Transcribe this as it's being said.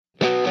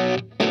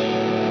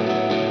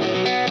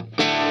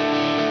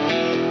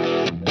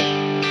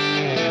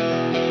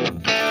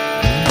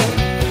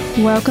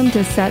Welcome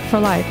to Set for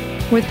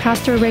Life with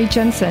Pastor Ray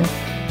Jensen.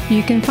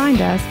 You can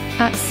find us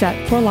at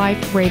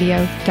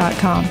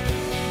setforliferadio.com.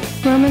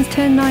 Romans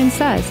 10:9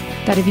 says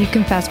that if you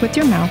confess with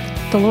your mouth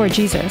the Lord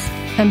Jesus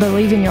and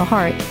believe in your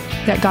heart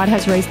that God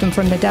has raised him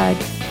from the dead,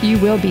 you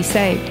will be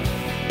saved.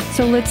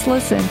 So let's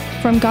listen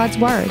from God's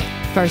Word,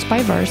 verse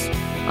by verse,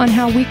 on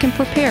how we can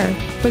prepare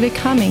for the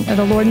coming of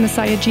the Lord and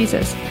Messiah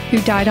Jesus,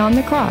 who died on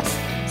the cross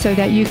so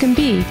that you can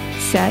be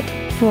set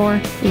for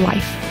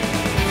life.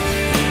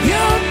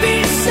 You'll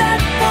be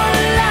set for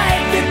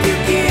life if you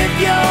give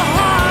your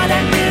heart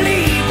and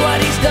believe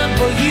what he's done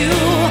for you.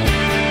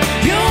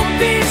 You'll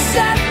be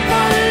set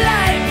for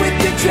life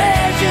with your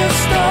treasure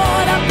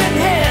stored up in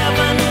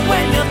heaven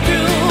when you're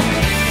through.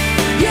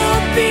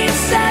 You'll be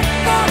set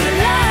for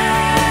life.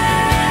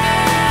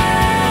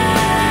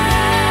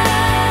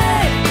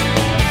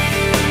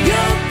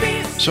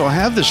 So I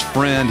have this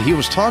friend, he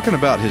was talking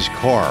about his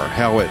car,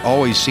 how it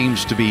always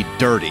seems to be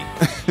dirty.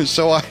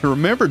 So I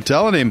remember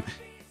telling him,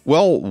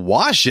 well,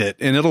 wash it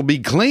and it'll be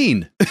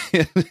clean.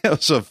 It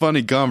was a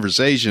funny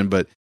conversation,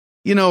 but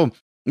you know,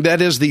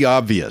 that is the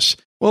obvious.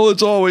 Well,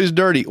 it's always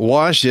dirty.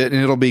 Wash it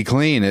and it'll be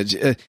clean.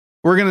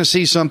 We're going to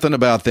see something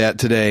about that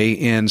today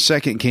in 2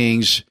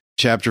 Kings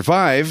chapter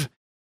 5.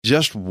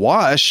 Just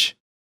wash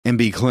and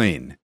be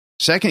clean.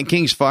 2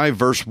 Kings 5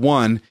 verse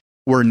 1,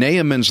 where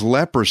Naaman's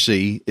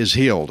leprosy is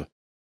healed.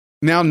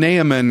 Now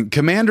Naaman,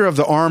 commander of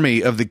the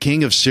army of the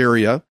king of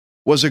Syria,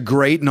 was a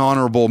great and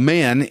honorable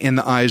man in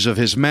the eyes of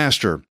his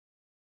master,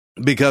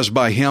 because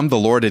by him the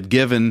Lord had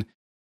given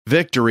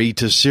victory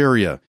to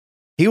Syria.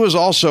 He was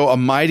also a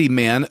mighty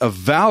man of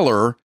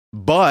valor,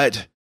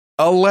 but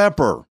a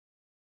leper.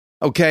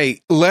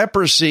 Okay,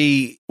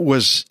 leprosy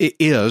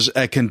is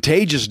a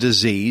contagious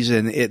disease,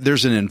 and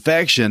there's an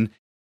infection.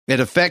 It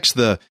affects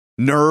the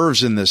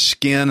nerves and the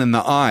skin and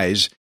the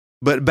eyes,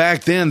 but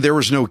back then there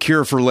was no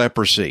cure for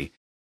leprosy.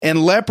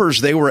 And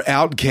lepers, they were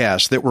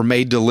outcasts that were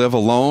made to live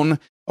alone,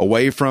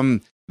 away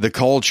from the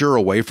culture,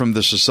 away from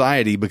the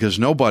society, because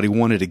nobody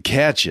wanted to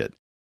catch it.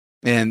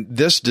 And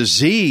this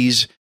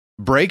disease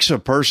breaks a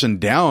person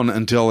down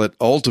until it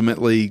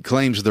ultimately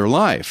claims their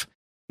life.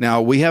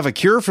 Now, we have a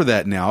cure for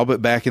that now,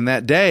 but back in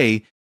that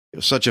day, it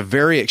was such a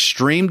very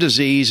extreme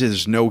disease.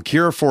 There's no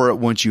cure for it.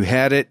 Once you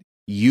had it,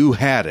 you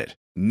had it.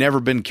 Never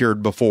been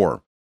cured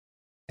before.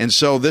 And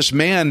so this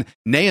man,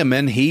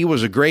 Naaman, he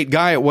was a great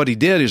guy at what he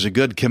did. He was a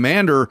good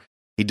commander.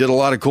 He did a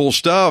lot of cool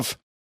stuff,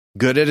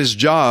 good at his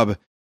job,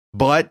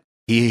 but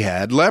he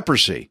had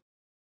leprosy.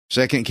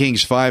 2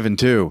 Kings 5 and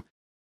 2.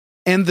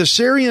 And the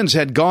Syrians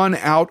had gone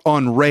out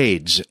on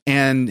raids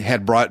and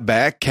had brought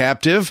back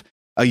captive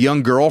a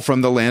young girl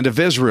from the land of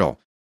Israel.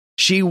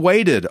 She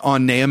waited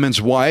on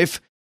Naaman's wife.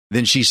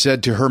 Then she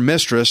said to her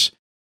mistress,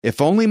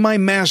 "If only my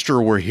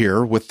master were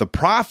here with the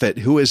prophet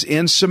who is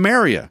in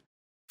Samaria,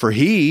 for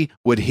he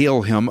would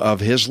heal him of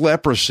his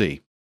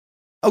leprosy."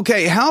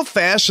 Okay, how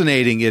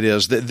fascinating it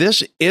is that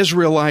this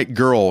Israelite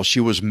girl, she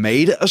was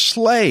made a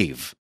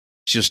slave.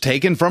 She was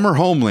taken from her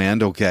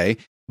homeland, okay,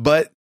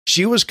 but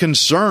she was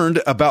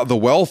concerned about the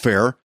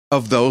welfare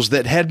of those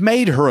that had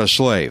made her a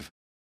slave.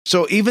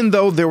 So even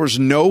though there was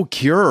no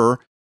cure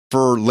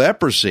for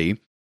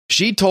leprosy,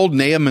 she told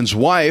Naaman's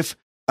wife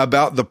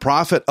about the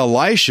prophet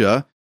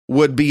Elisha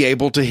would be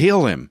able to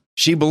heal him.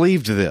 She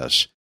believed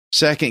this.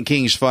 2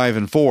 Kings 5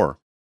 and 4.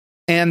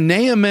 And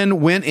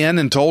Naaman went in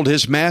and told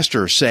his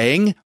master,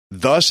 saying,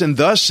 "Thus and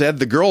thus said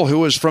the girl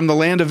who is from the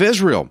land of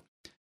Israel."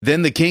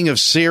 Then the king of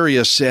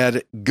Syria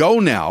said, "Go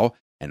now,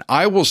 and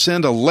I will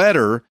send a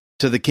letter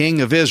to the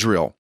king of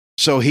Israel."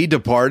 So he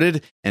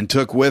departed and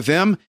took with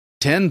him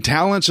 10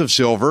 talents of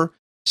silver,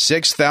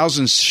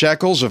 6,000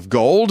 shekels of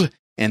gold,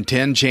 and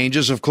 10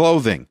 changes of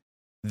clothing.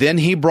 Then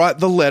he brought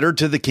the letter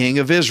to the king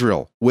of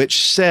Israel,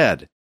 which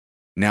said,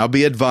 "Now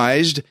be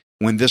advised,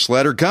 when this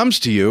letter comes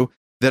to you,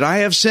 that I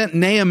have sent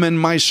Naaman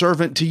my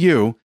servant to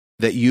you,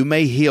 that you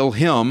may heal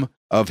him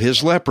of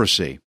his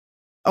leprosy."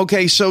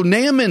 Okay, so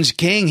Naaman's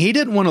king, he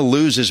didn't want to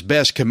lose his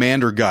best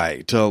commander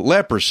guy to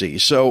leprosy.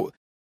 So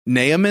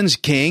Naaman's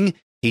king,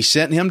 he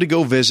sent him to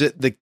go visit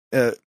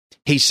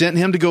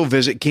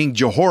King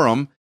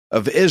Jehoram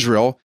of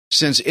Israel,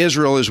 since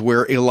Israel is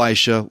where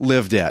Elisha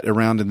lived at,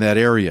 around in that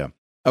area.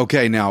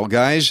 Okay, now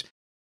guys,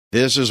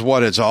 this is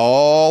what it's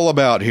all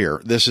about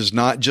here. This is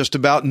not just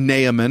about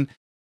Naaman.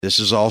 This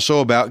is also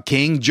about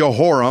King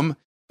Jehoram,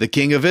 the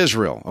king of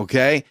Israel,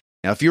 okay?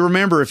 Now, if you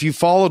remember, if you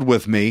followed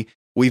with me,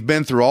 we've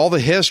been through all the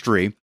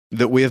history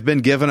that we have been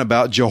given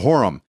about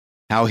Jehoram,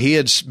 how he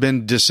had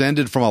been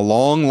descended from a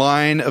long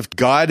line of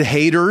God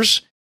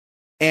haters,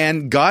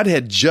 and God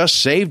had just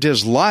saved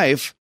his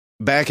life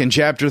back in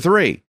chapter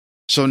 3.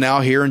 So now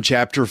here in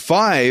chapter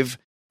 5,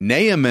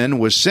 Naaman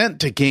was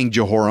sent to King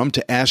Jehoram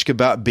to ask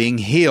about being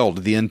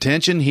healed. The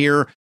intention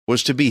here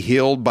was to be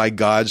healed by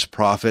God's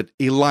prophet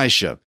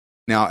Elisha.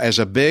 Now, as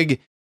a big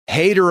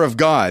hater of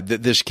God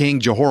that this King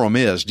Jehoram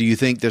is, do you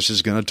think this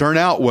is going to turn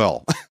out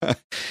well?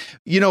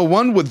 You know,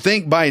 one would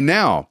think by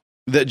now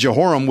that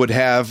Jehoram would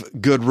have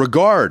good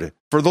regard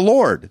for the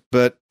Lord,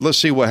 but let's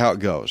see how it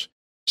goes.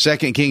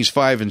 2 Kings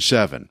 5 and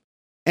 7.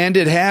 And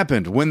it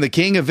happened when the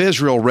king of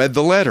Israel read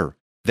the letter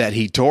that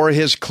he tore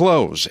his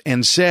clothes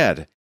and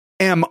said,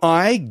 Am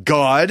I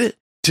God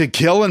to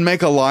kill and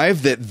make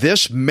alive that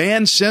this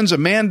man sends a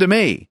man to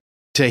me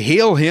to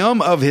heal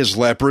him of his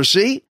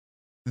leprosy?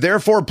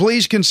 Therefore,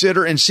 please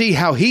consider and see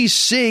how he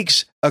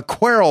seeks a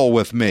quarrel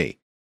with me.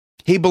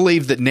 He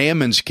believed that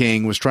Naaman's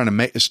king was trying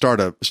to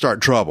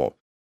start trouble.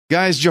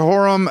 Guys,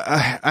 Jehoram,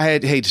 I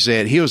hate to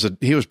say it, he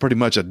was pretty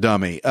much a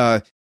dummy.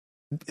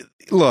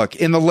 Look,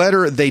 in the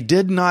letter, they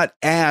did not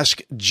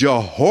ask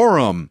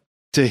Jehoram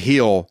to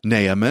heal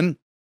Naaman,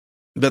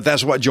 but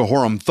that's what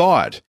Jehoram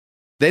thought.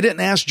 They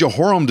didn't ask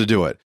Jehoram to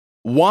do it.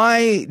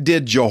 Why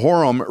did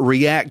Jehoram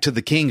react to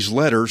the king's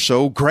letter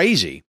so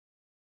crazy?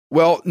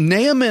 Well,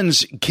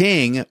 Naaman's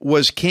king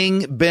was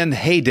King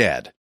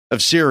Ben-Hadad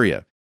of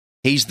Syria.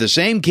 He's the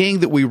same king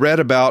that we read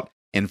about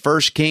in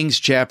 1 Kings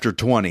chapter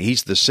 20.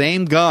 He's the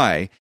same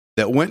guy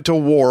that went to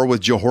war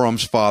with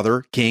Jehoram's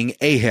father, King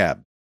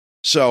Ahab.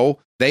 So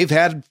they've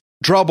had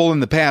trouble in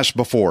the past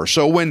before.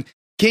 So when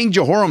King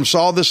Jehoram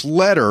saw this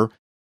letter,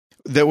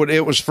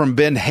 it was from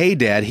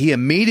Ben-Hadad, he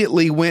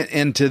immediately went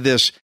into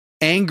this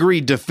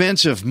angry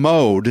defensive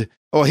mode.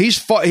 Oh, he's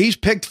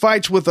picked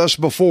fights with us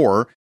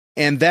before,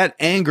 and that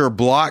anger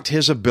blocked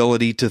his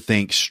ability to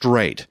think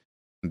straight.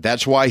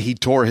 That's why he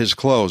tore his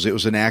clothes. It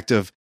was an act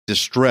of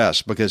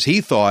distress because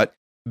he thought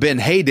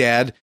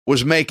Ben-Hadad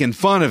was making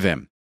fun of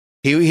him.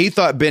 He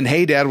thought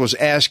Ben-Hadad was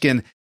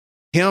asking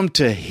him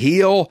to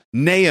heal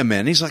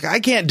Naaman. He's like, I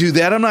can't do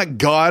that. I'm not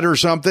God or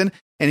something.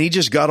 And he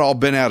just got all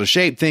bent out of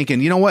shape thinking,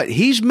 you know what?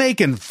 He's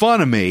making fun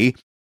of me.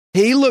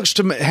 He looks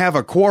to have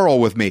a quarrel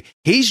with me.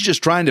 He's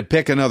just trying to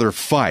pick another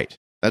fight.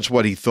 That's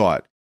what he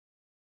thought.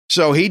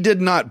 So he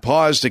did not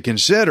pause to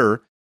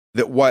consider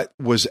that what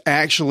was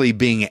actually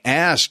being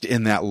asked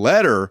in that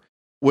letter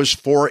was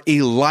for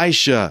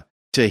Elisha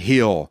to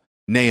heal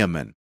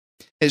Naaman.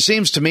 It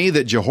seems to me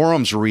that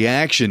Jehoram's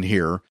reaction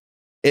here,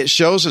 it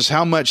shows us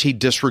how much he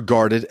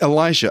disregarded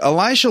Elisha.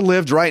 Elisha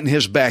lived right in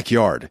his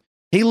backyard.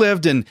 He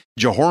lived in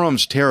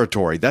Jehoram's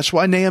territory. That's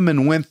why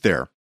Naaman went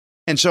there.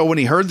 And so when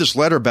he heard this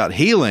letter about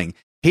healing,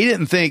 he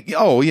didn't think,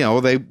 oh,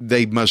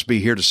 they must be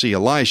here to see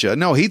Elisha.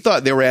 No, he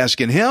thought they were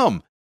asking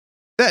him.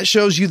 That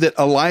shows you that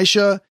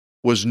Elisha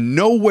was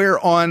nowhere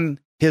on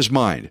his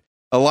mind.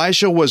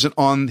 Elisha wasn't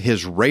on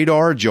his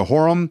radar.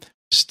 Jehoram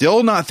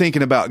still not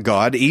thinking about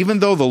God, even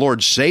though the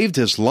Lord saved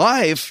his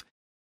life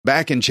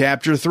back in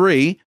chapter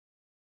 3.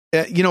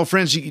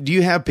 Friends, do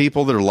you have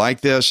people that are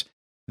like this?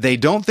 They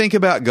don't think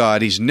about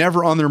God. He's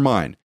never on their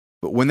mind.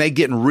 But when they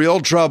get in real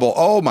trouble,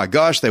 oh my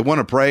gosh, they want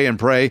to pray and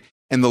pray,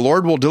 and the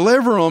Lord will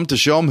deliver them to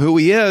show them who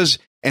he is,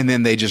 and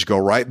then they just go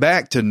right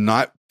back to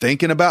not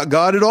thinking about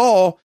God at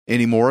all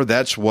anymore.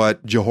 That's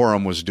what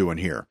Jehoram was doing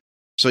here.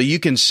 So you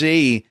can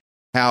see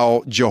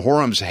how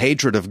Jehoram's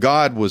hatred of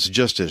God was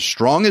just as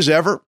strong as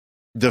ever,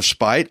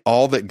 despite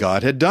all that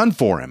God had done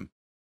for him.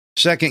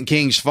 2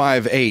 Kings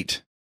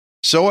 5:8.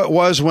 So it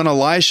was when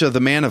Elisha, the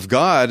man of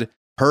God,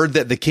 heard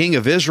that the king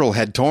of Israel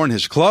had torn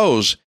his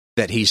clothes,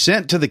 that he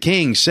sent to the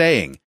king,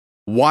 saying,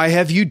 Why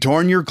have you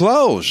torn your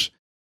clothes?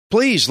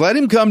 Please let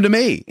him come to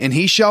me, and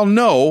he shall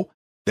know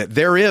that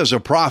there is a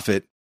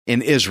prophet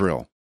in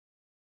Israel.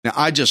 Now,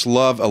 I just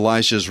love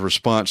Elisha's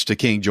response to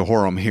King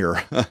Jehoram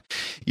here.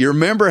 You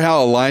remember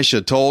how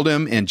Elisha told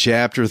him in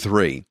chapter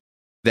 3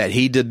 that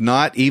he did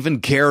not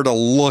even care to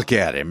look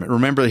at him.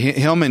 Remember,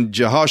 him and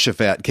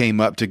Jehoshaphat came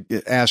up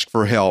to ask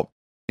for help.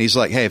 He's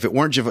like, hey, if it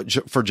weren't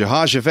for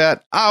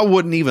Jehoshaphat, I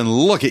wouldn't even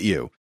look at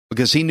you,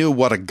 because he knew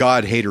what a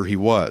God hater he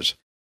was.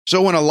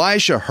 So when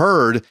Elisha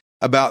heard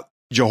about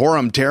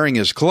Jehoram tearing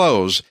his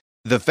clothes,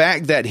 the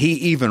fact that he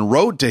even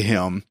wrote to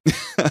him,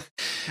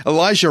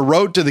 Elisha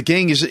wrote to the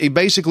king, he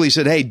basically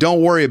said, hey,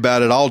 don't worry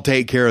about it. I'll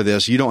take care of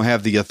this. You don't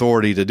have the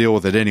authority to deal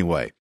with it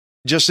anyway.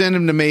 Just send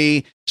him to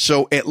me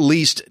so at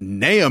least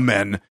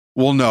Naaman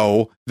will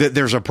know that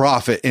there's a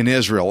prophet in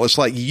Israel. It's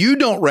like you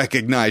don't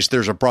recognize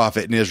there's a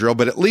prophet in Israel,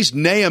 but at least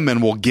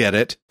Naaman will get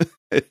it.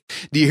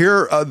 Do you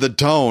hear the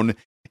tone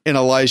in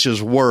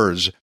Elisha's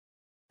words?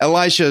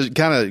 Elisha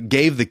kind of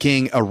gave the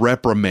king a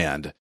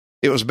reprimand.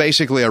 It was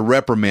basically a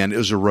reprimand. It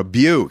was a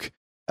rebuke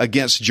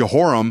against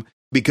Jehoram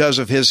because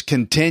of his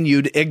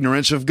continued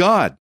ignorance of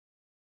God.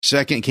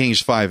 2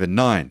 Kings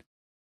 5:9.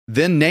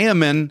 Then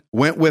Naaman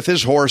went with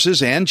his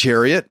horses and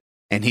chariot,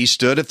 and he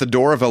stood at the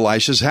door of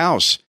Elisha's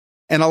house.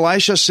 And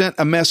Elisha sent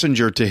a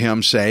messenger to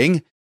him,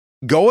 saying,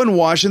 Go and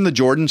wash in the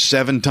Jordan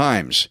 7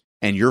 times,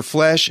 and your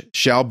flesh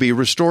shall be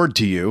restored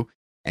to you,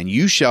 and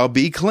you shall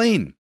be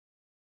clean.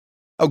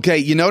 Okay,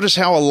 you notice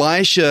how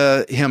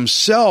Elisha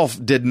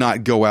himself did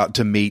not go out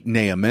to meet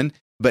Naaman,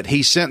 but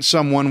he sent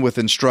someone with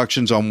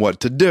instructions on what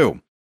to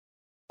do.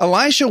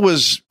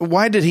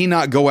 Why did he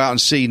not go out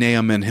and see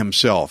Naaman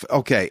himself?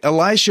 Okay,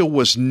 Elisha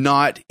was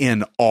not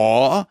in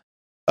awe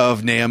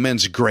of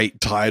Naaman's great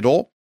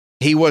title.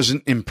 He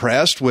wasn't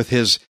impressed with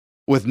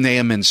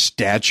Naaman's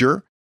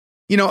stature.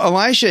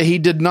 Elisha, he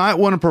did not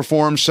want to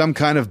perform some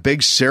kind of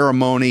big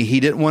ceremony. He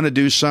didn't want to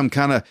do some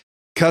kind of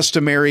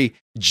customary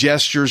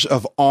gestures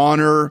of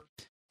honor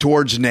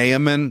towards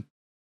Naaman.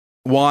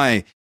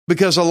 Why?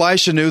 Because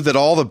Elisha knew that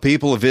all the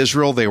people of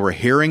Israel, they were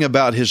hearing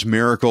about his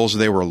miracles,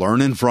 they were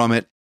learning from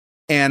it.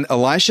 And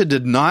Elisha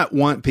did not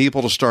want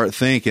people to start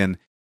thinking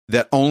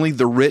that only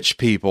the rich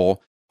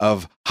people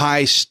of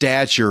high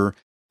stature,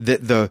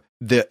 that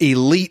the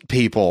elite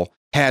people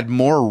had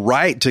more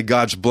right to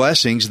God's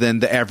blessings than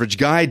the average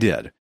guy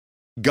did.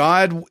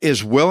 God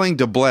is willing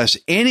to bless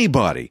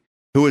anybody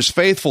who is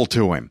faithful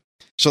to him.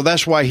 So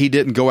that's why he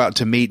didn't go out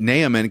to meet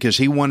Naaman, because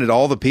he wanted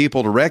all the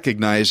people to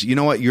recognize, you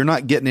know what, you're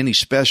not getting any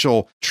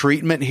special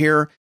treatment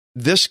here.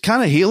 This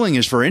kind of healing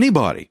is for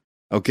anybody.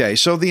 Okay,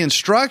 so the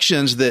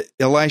instructions that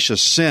Elisha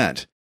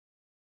sent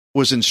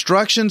was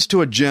instructions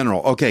to a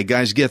general. Okay,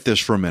 guys, get this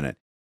for a minute.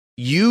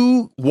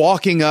 You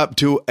walking up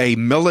to a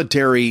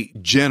military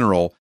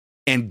general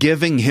and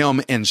giving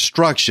him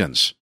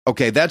instructions.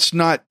 Okay, that's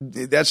not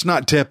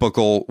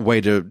typical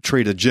way to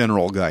treat a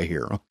general guy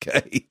here,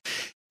 okay?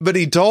 But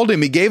he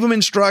gave him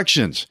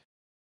instructions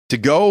to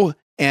go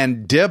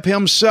and dip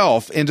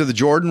himself into the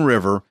Jordan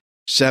River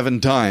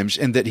 7 times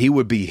and that he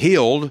would be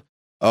healed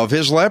of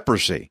his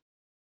leprosy.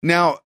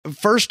 Now,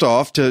 first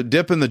off, to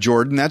dip in the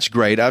Jordan, that's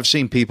great. I've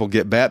seen people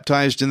get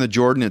baptized in the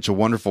Jordan. It's a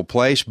wonderful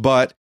place,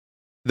 but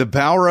the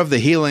power of the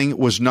healing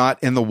was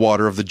not in the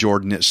water of the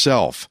Jordan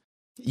itself.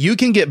 You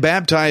can get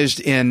baptized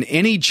in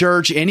any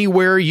church,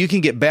 anywhere. You can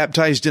get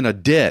baptized in a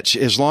ditch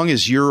as long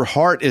as your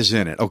heart is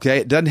in it, okay?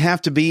 It doesn't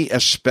have to be a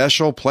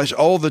special place.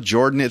 Oh, the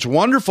Jordan, it's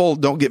wonderful,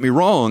 don't get me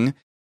wrong,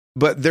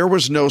 but there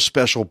was no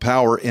special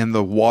power in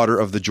the water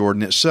of the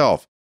Jordan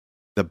itself.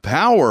 The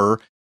power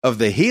of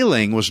the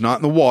healing was not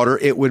in the water.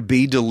 It would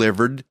be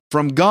delivered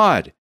from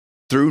God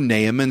through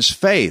Naaman's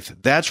faith.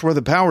 That's where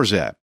the power's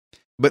at.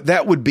 But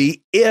that would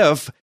be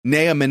if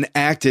Naaman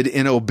acted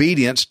in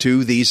obedience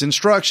to these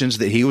instructions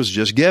that he was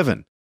just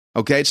given.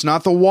 Okay, it's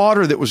not the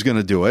water that was going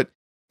to do it.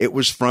 It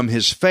was from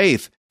his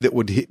faith that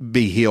would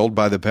be healed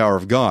by the power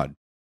of God.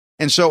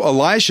 And so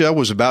Elisha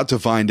was about to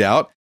find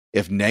out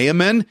if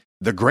Naaman,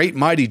 the great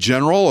mighty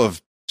general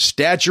of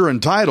stature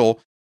and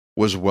title,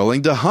 was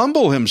willing to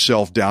humble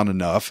himself down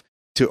enough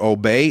to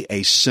obey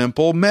a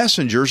simple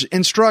messenger's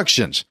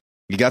instructions.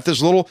 You got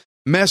this little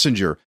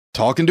messenger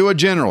talking to a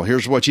general.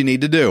 Here's what you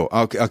need to do.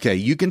 Okay,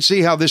 you can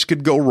see how this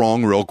could go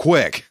wrong real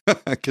quick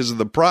because of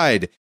the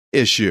pride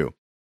issue.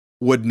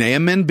 Would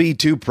Naaman be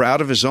too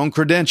proud of his own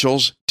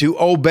credentials to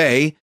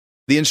obey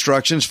the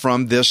instructions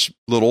from this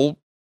little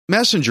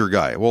messenger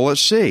guy? Well,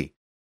 let's see.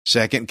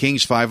 2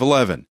 Kings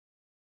 5:11.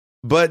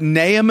 But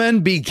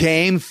Naaman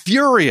became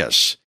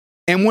furious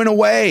and went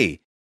away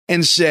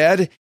and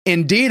said,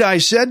 "Indeed, I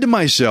said to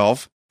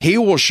myself, he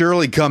will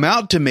surely come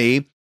out to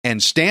me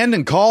and stand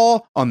and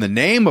call on the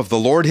name of the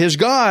Lord his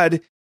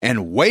God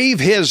and wave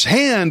his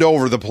hand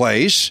over the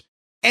place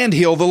and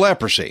heal the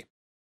leprosy.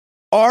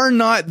 Are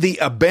not the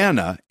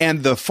Abana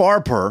and the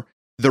Pharpar,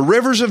 the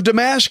rivers of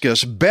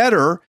Damascus,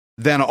 better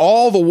than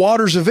all the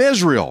waters of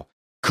Israel?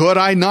 Could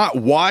I not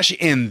wash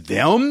in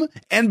them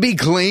and be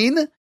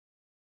clean?"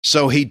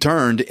 So he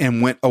turned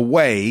and went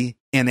away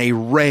in a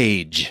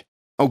rage.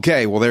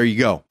 Okay, well, there you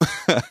go.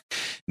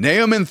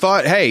 Naaman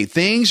thought, hey,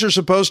 things are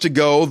supposed to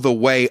go the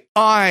way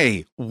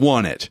I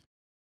want it.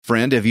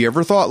 Friend, have you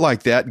ever thought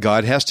like that?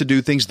 God has to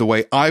do things the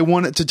way I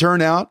want it to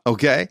turn out,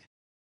 okay?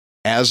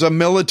 As a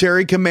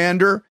military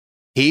commander,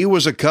 he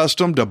was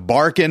accustomed to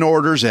barking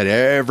orders at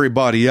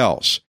everybody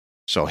else.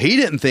 So he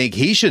didn't think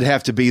he should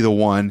have to be the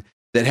one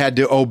that had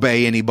to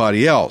obey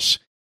anybody else.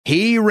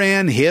 He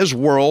ran his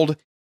world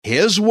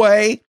his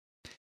way,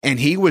 and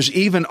he was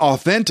even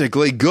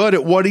authentically good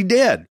at what he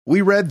did.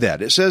 We read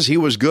that. It says he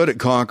was good at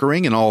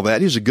conquering and all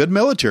that. He was a good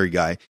military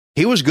guy.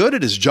 He was good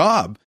at his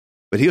job,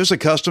 but he was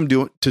accustomed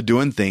to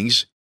doing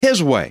things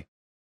his way.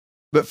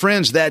 But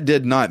friends, that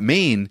did not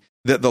mean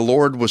that the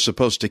Lord was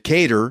supposed to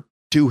cater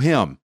to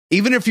him.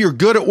 Even if you're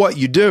good at what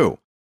you do,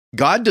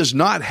 God does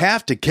not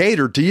have to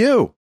cater to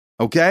you,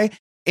 okay?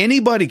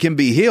 Anybody can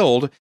be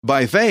healed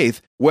by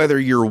faith, whether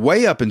you're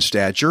way up in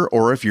stature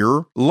or if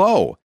you're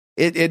low.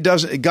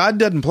 God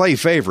doesn't play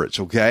favorites,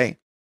 okay?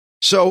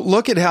 So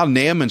look at how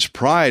Naaman's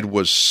pride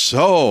was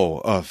so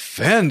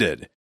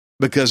offended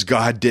because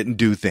God didn't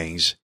do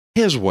things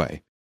his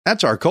way.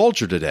 That's our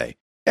culture today.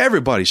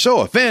 Everybody's so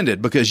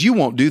offended because you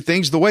won't do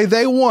things the way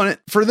they want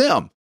it for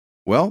them.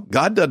 Well,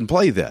 God doesn't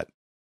play that.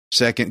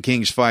 2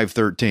 Kings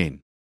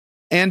 5:13.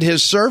 And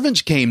his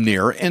servants came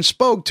near and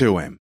spoke to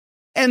him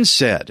and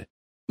said,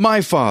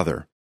 "My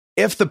father,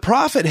 if the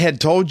prophet had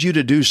told you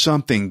to do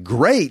something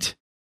great,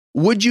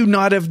 would you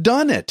not have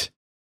done it?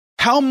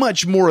 How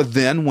much more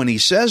then when he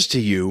says to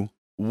you,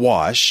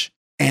 'Wash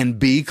and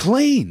be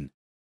clean'?"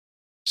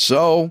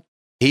 So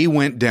he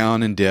went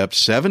down and dipped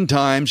 7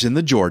 times in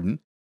the Jordan,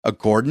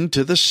 according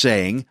to the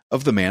saying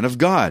of the man of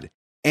God,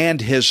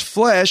 and his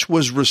flesh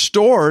was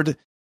restored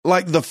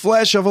like the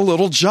flesh of a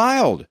little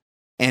child,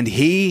 and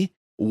he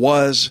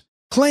was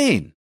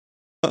clean.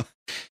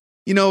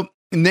 You know,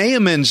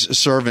 Naaman's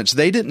servants,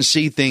 they didn't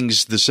see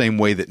things the same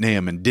way that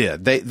Naaman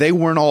did. They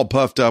weren't all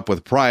puffed up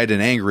with pride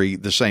and angry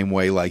the same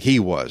way like he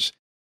was.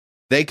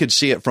 They could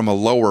see it from a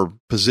lower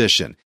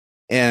position.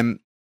 And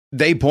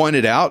they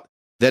pointed out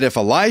that if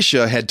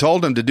Elisha had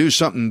told him to do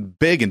something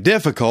big and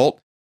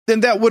difficult, then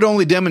that would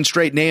only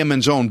demonstrate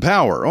Naaman's own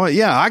power. Oh,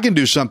 yeah, I can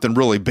do something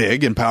really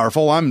big and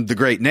powerful. I'm the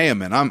great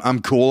Naaman.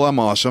 I'm cool. I'm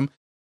awesome.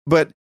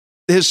 But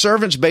his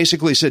servants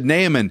basically said,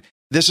 Naaman,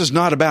 this is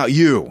not about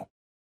you.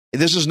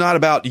 This is not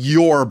about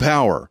your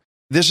power.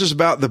 This is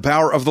about the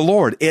power of the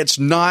Lord. It's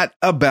not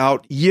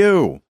about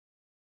you.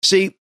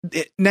 See,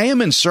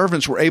 Naaman's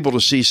servants were able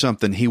to see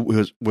something he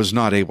was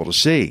not able to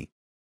see.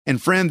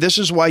 And friend, this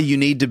is why you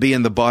need to be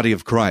in the body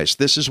of Christ.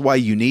 This is why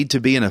you need to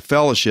be in a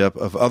fellowship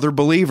of other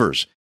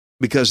believers,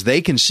 because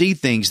they can see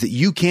things that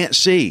you can't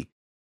see.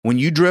 When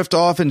you drift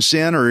off in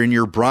sin or in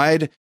your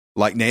pride,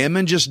 like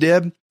Naaman just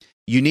did,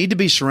 you need to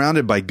be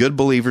surrounded by good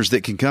believers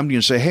that can come to you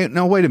and say, hey,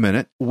 no, wait a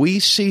minute. We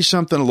see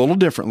something a little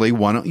differently.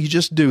 Why don't you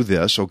just do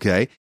this,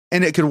 okay?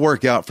 And it could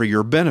work out for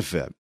your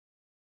benefit.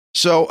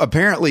 So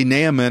apparently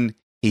Naaman,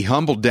 he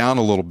humbled down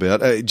a little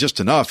bit,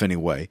 just enough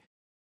anyway,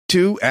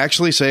 to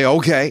actually say,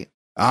 okay,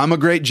 I'm a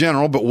great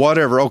general, but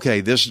whatever.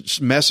 Okay,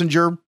 this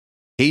messenger,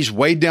 he's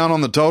way down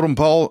on the totem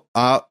pole.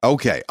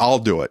 Okay, I'll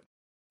do it.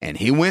 And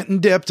he went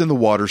and dipped in the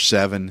water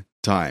 7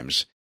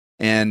 times.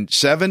 And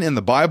 7 in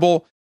the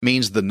Bible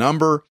means the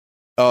number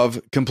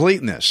of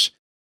completeness.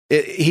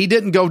 He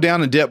didn't go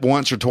down and dip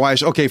once or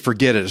twice. Okay,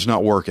 forget it. It's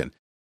not working.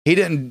 He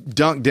didn't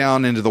dunk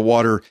down into the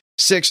water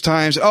 6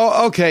 times.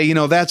 Oh, okay,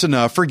 that's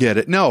enough. Forget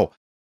it. No,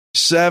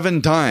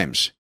 7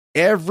 times.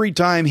 Every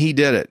time he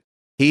did it,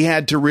 he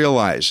had to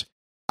realize,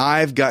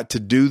 I've got to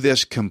do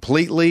this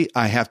completely.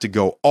 I have to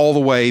go all the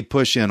way,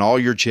 push in all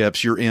your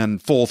chips. You're in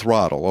full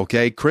throttle,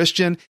 okay?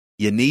 Christian,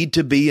 you need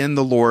to be in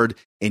the Lord,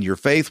 in your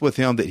faith with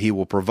Him, that He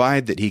will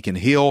provide, that He can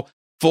heal,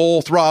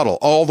 full throttle,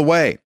 all the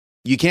way.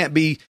 You can't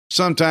be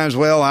sometimes,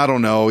 well, I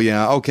don't know,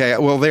 yeah, okay,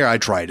 well, there, I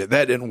tried it.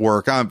 That didn't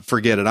work.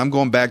 Forget it. I'm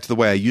going back to the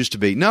way I used to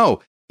be.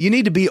 No, you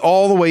need to be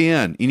all the way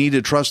in. You need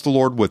to trust the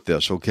Lord with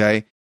this,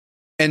 okay?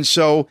 And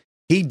so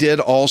he did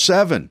all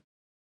 7.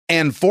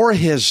 And for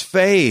his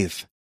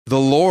faith, the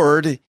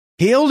Lord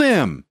healed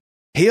him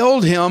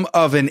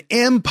of an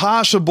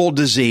impossible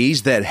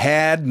disease that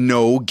had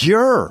no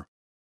cure.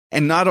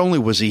 And not only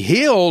was he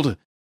healed,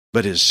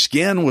 but his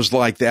skin was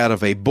like that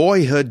of a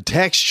boyhood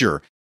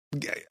texture.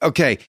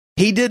 Okay,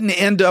 he didn't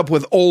end up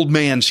with old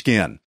man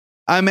skin.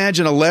 I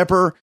imagine a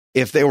leper,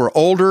 if they were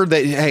older,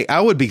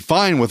 I would be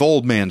fine with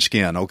old man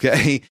skin,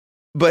 okay?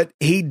 But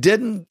he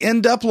didn't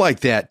end up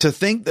like that. To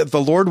think that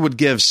the Lord would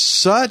give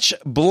such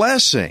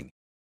blessing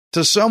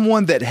to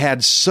someone that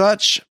had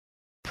such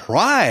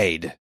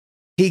pride.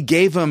 He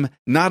gave him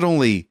not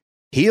only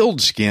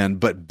healed skin,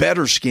 but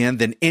better skin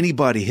than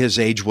anybody his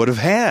age would have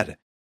had.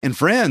 And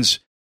friends,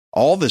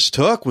 all this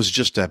took was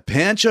just a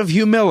pinch of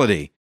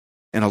humility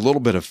and a little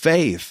bit of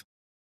faith.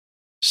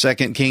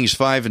 2 Kings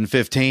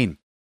 5:15.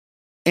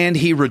 And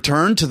he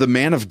returned to the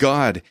man of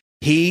God,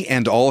 he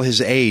and all his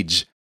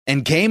aides,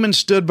 and came and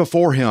stood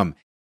before him.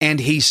 And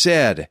he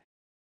said,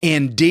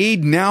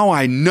 indeed, now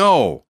I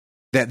know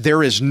that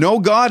there is no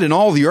God in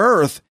all the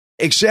earth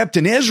except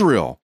in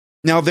Israel.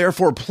 Now,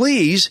 therefore,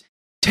 please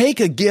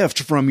take a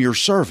gift from your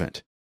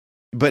servant.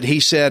 But he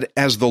said,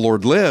 as the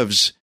Lord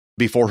lives,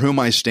 before whom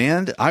I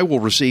stand, I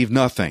will receive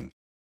nothing.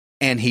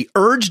 And he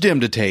urged him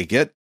to take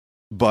it,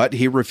 but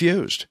he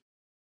refused.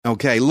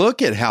 Okay,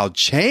 look at how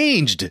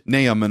changed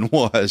Naaman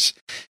was.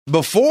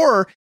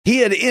 Before, he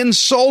had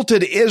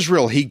insulted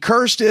Israel. He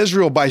cursed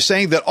Israel by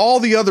saying that all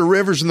the other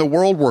rivers in the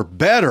world were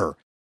better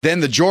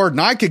than the Jordan.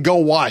 I could go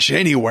wash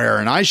anywhere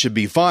and I should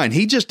be fine.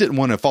 He just didn't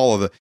want to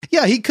follow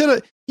he could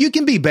have. You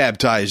can be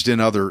baptized in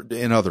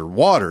other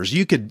waters.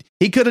 He could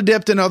have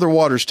dipped in other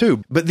waters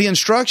too. But the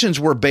instructions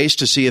were based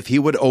to see if he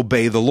would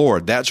obey the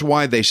Lord. That's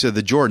why they said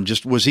the Jordan,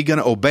 just was he going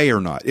to obey or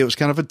not? It was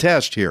kind of a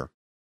test here.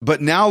 But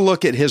now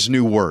look at his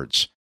new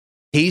words.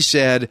 He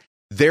said,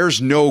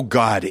 there's no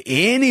God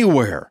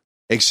anywhere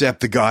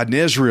except the God in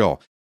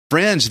Israel.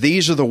 Friends,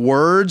 these are the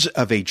words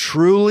of a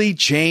truly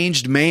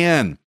changed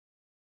man.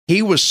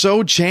 He was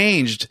so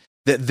changed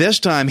that this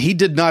time he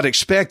did not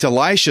expect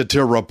Elisha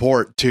to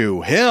report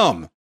to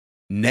him.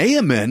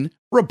 Naaman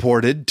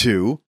reported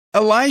to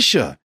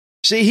Elisha.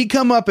 See, he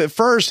come up at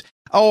first,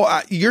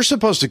 you're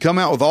supposed to come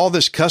out with all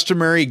this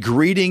customary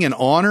greeting and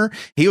honor.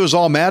 He was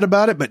all mad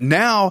about it, but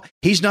now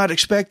he's not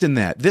expecting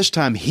that. This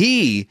time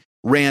he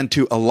ran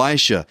to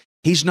Elisha.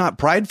 He's not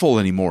prideful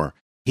anymore.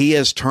 He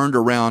has turned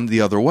around the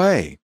other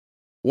way.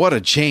 What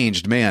a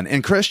changed man.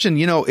 And Christian,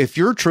 if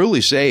you're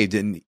truly saved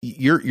and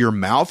your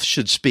mouth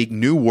should speak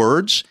new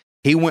words,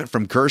 he went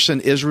from cursing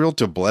Israel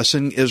to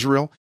blessing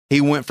Israel. He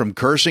went from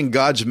cursing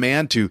God's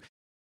man to,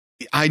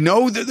 I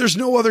know that there's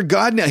no other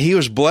God now. He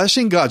was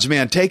blessing God's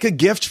man. Take a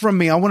gift from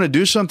me. I want to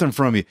do something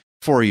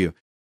for you.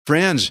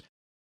 Friends,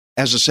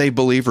 as a saved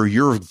believer,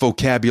 your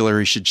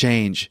vocabulary should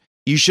change.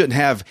 You shouldn't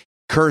have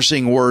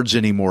cursing words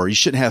anymore. You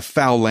shouldn't have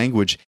foul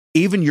language.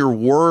 Even your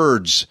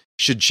words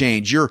should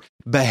change. Your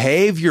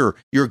behavior,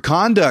 your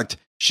conduct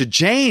should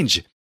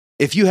change.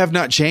 If you have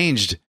not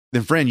changed,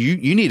 then friend,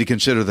 you need to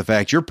consider the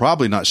fact you're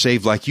probably not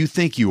saved like you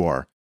think you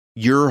are.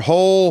 Your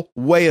whole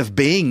way of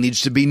being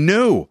needs to be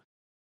new.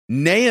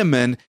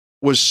 Naaman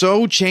was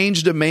so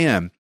changed a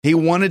man He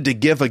wanted to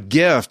give a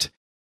gift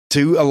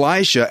to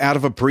Elisha out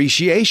of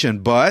appreciation,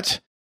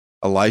 but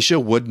Elisha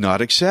would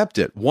not accept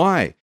it.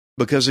 Why?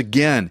 Because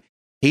again,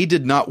 he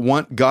did not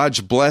want God's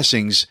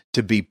blessings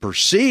to be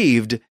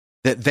perceived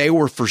that they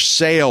were for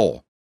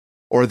sale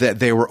or that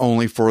they were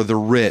only for the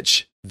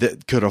rich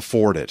that could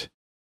afford it.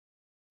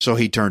 So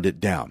he turned it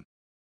down.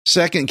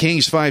 2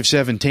 Kings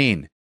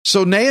 5:17.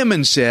 So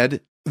Naaman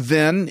said,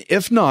 then,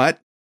 if not,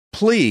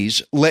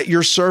 please let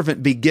your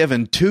servant be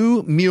given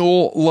 2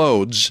 mule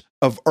loads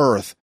of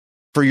earth,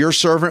 for your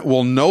servant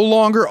will no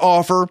longer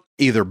offer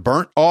either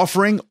burnt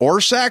offering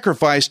or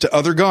sacrifice to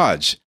other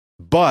gods,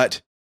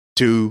 but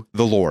to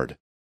the Lord.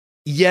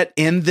 Yet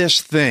in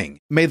this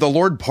thing, may the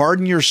Lord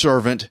pardon your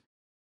servant.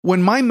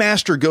 When my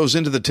master goes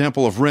into the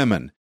temple of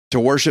Rimmon to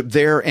worship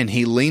there, and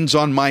he leans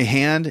on my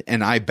hand,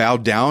 and I bow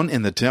down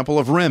in the temple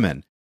of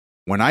Rimmon,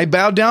 when I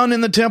bow down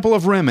in the temple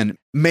of Rimmon,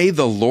 may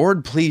the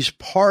Lord please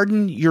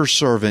pardon your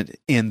servant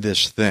in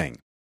this thing.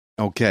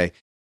 Okay.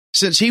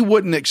 Since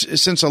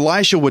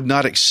Elisha would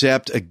not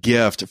accept a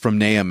gift from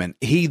Naaman,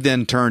 he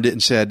then turned it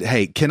and said,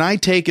 hey, can I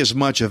take as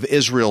much of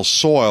Israel's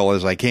soil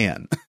as I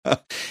can?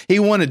 He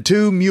wanted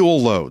 2 mule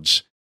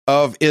loads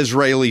of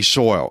Israelite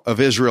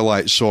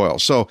soil.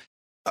 So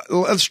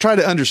let's try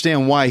to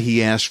understand why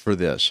he asked for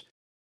this.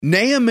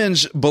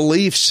 Naaman's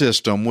belief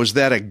system was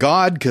that a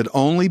god could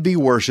only be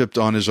worshipped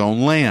on his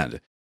own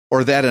land,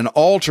 or that an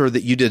altar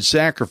that you did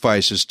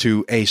sacrifices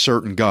to a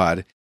certain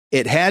god,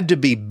 it had to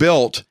be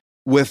built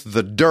with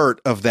the dirt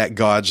of that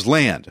god's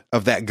land,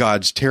 of that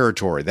god's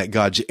territory, that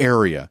god's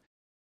area.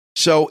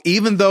 So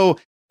even though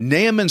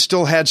Naaman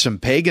still had some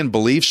pagan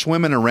beliefs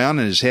swimming around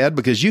in his head,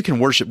 because you can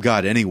worship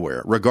God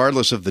anywhere,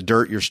 regardless of the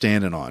dirt you're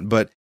standing on,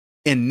 but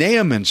in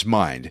Naaman's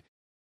mind,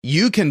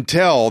 you can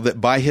tell that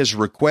by his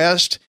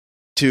request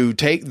to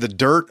take the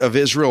dirt of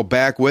Israel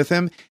back with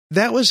him,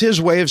 that was his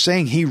way of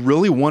saying he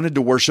really wanted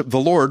to worship the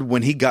Lord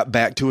when he got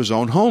back to his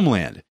own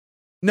homeland.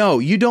 No,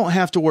 you don't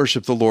have to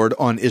worship the Lord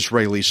on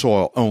Israeli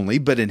soil only,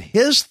 but in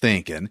his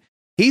thinking,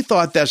 he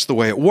thought that's the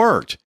way it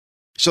worked.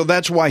 So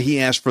that's why he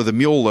asked for the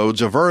mule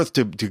loads of earth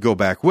to go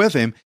back with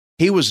him.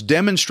 He was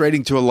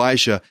demonstrating to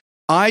Elisha,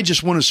 I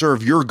just want to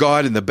serve your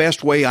God in the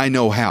best way I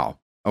know how,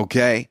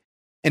 okay?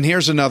 And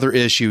here's another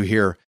issue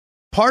here.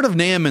 Part of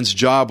Naaman's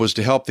job was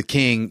to help the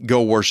king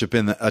go worship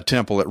in a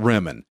temple at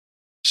Rimmon.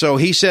 So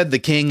he said the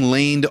king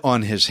leaned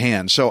on his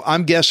hand. So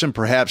I'm guessing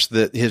perhaps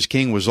that his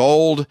king was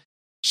old,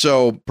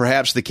 so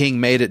perhaps the king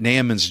made it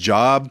Naaman's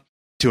job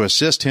to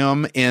assist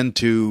him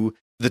into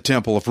the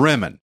temple of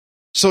Rimmon.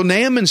 So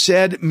Naaman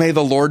said, may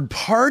the Lord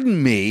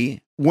pardon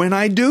me when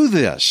I do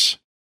this.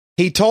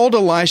 He told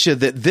Elisha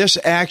that this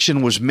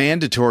action was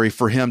mandatory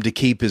for him to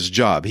keep his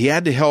job. He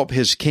had to help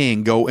his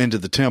king go into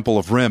the temple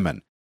of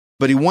Rimmon.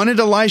 But he wanted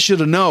Elisha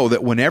to know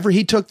that whenever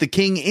he took the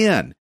king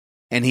in,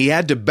 and he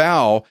had to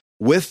bow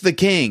with the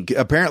king,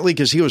 apparently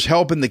because he was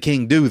helping the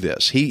king do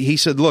this, he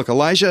said, look,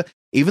 Elisha,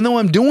 even though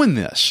I'm doing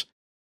this,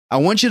 I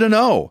want you to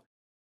know,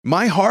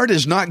 my heart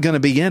is not going to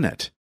be in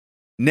it.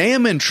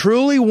 Naaman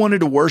truly wanted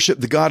to worship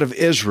the God of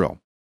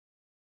Israel.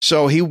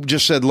 So he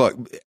just said, look,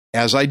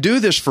 as I do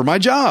this for my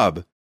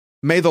job,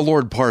 may the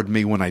Lord pardon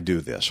me when I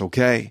do this,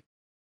 okay?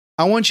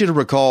 I want you to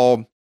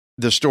recall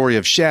the story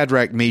of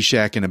Shadrach,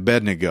 Meshach, and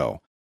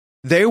Abednego.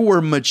 They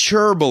were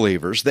mature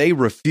believers. They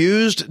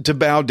refused to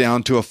bow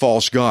down to a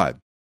false god.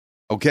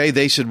 Okay,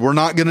 they said, we're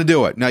not going to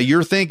do it. Now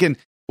you're thinking,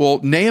 well,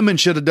 Naaman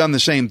should have done the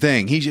same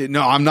thing. He said,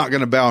 no, I'm not going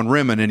to bow in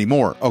Rimmon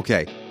anymore.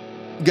 Okay.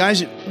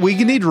 Guys, we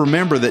need to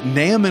remember that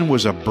Naaman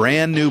was a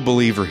brand new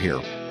believer here.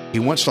 He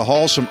wants to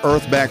haul some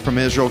earth back from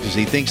Israel because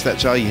he thinks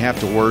that's how you have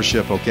to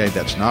worship. Okay,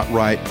 that's not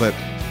right. But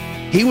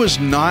he was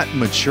not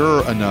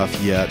mature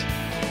enough yet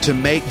to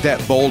make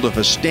that bold of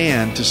a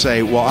stand to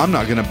say, well, I'm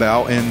not going to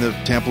bow in the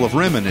temple of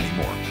Rimmon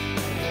anymore.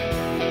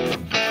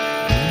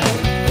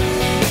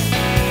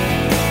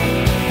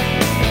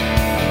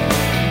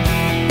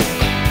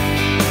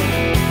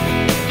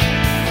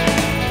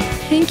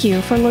 Thank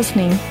you for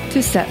listening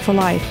to Set for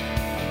Life.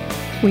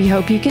 We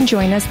hope you can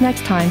join us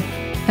next time,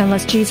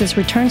 unless Jesus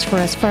returns for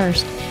us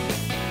first.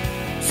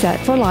 Set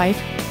for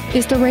Life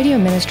is the radio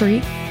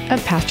ministry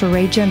of Pastor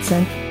Ray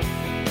Jensen.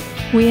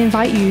 We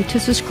invite you to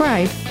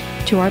subscribe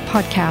to our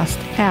podcast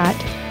at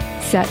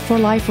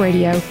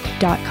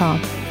setforliferadio.com.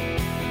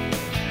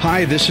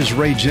 Hi, this is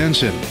Ray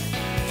Jensen.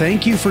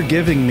 Thank you for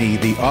giving me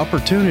the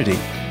opportunity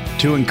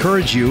to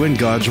encourage you in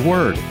God's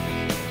Word.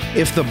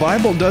 If the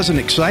Bible doesn't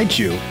excite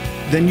you,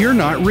 then you're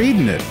not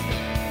reading it.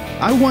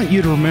 I want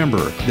you to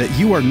remember that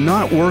you are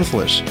not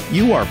worthless.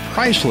 You are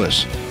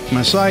priceless.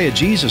 Messiah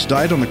Jesus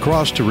died on the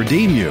cross to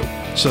redeem you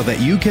so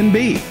that you can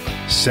be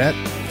set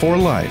for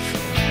life.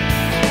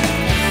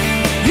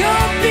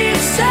 You'll be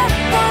set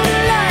for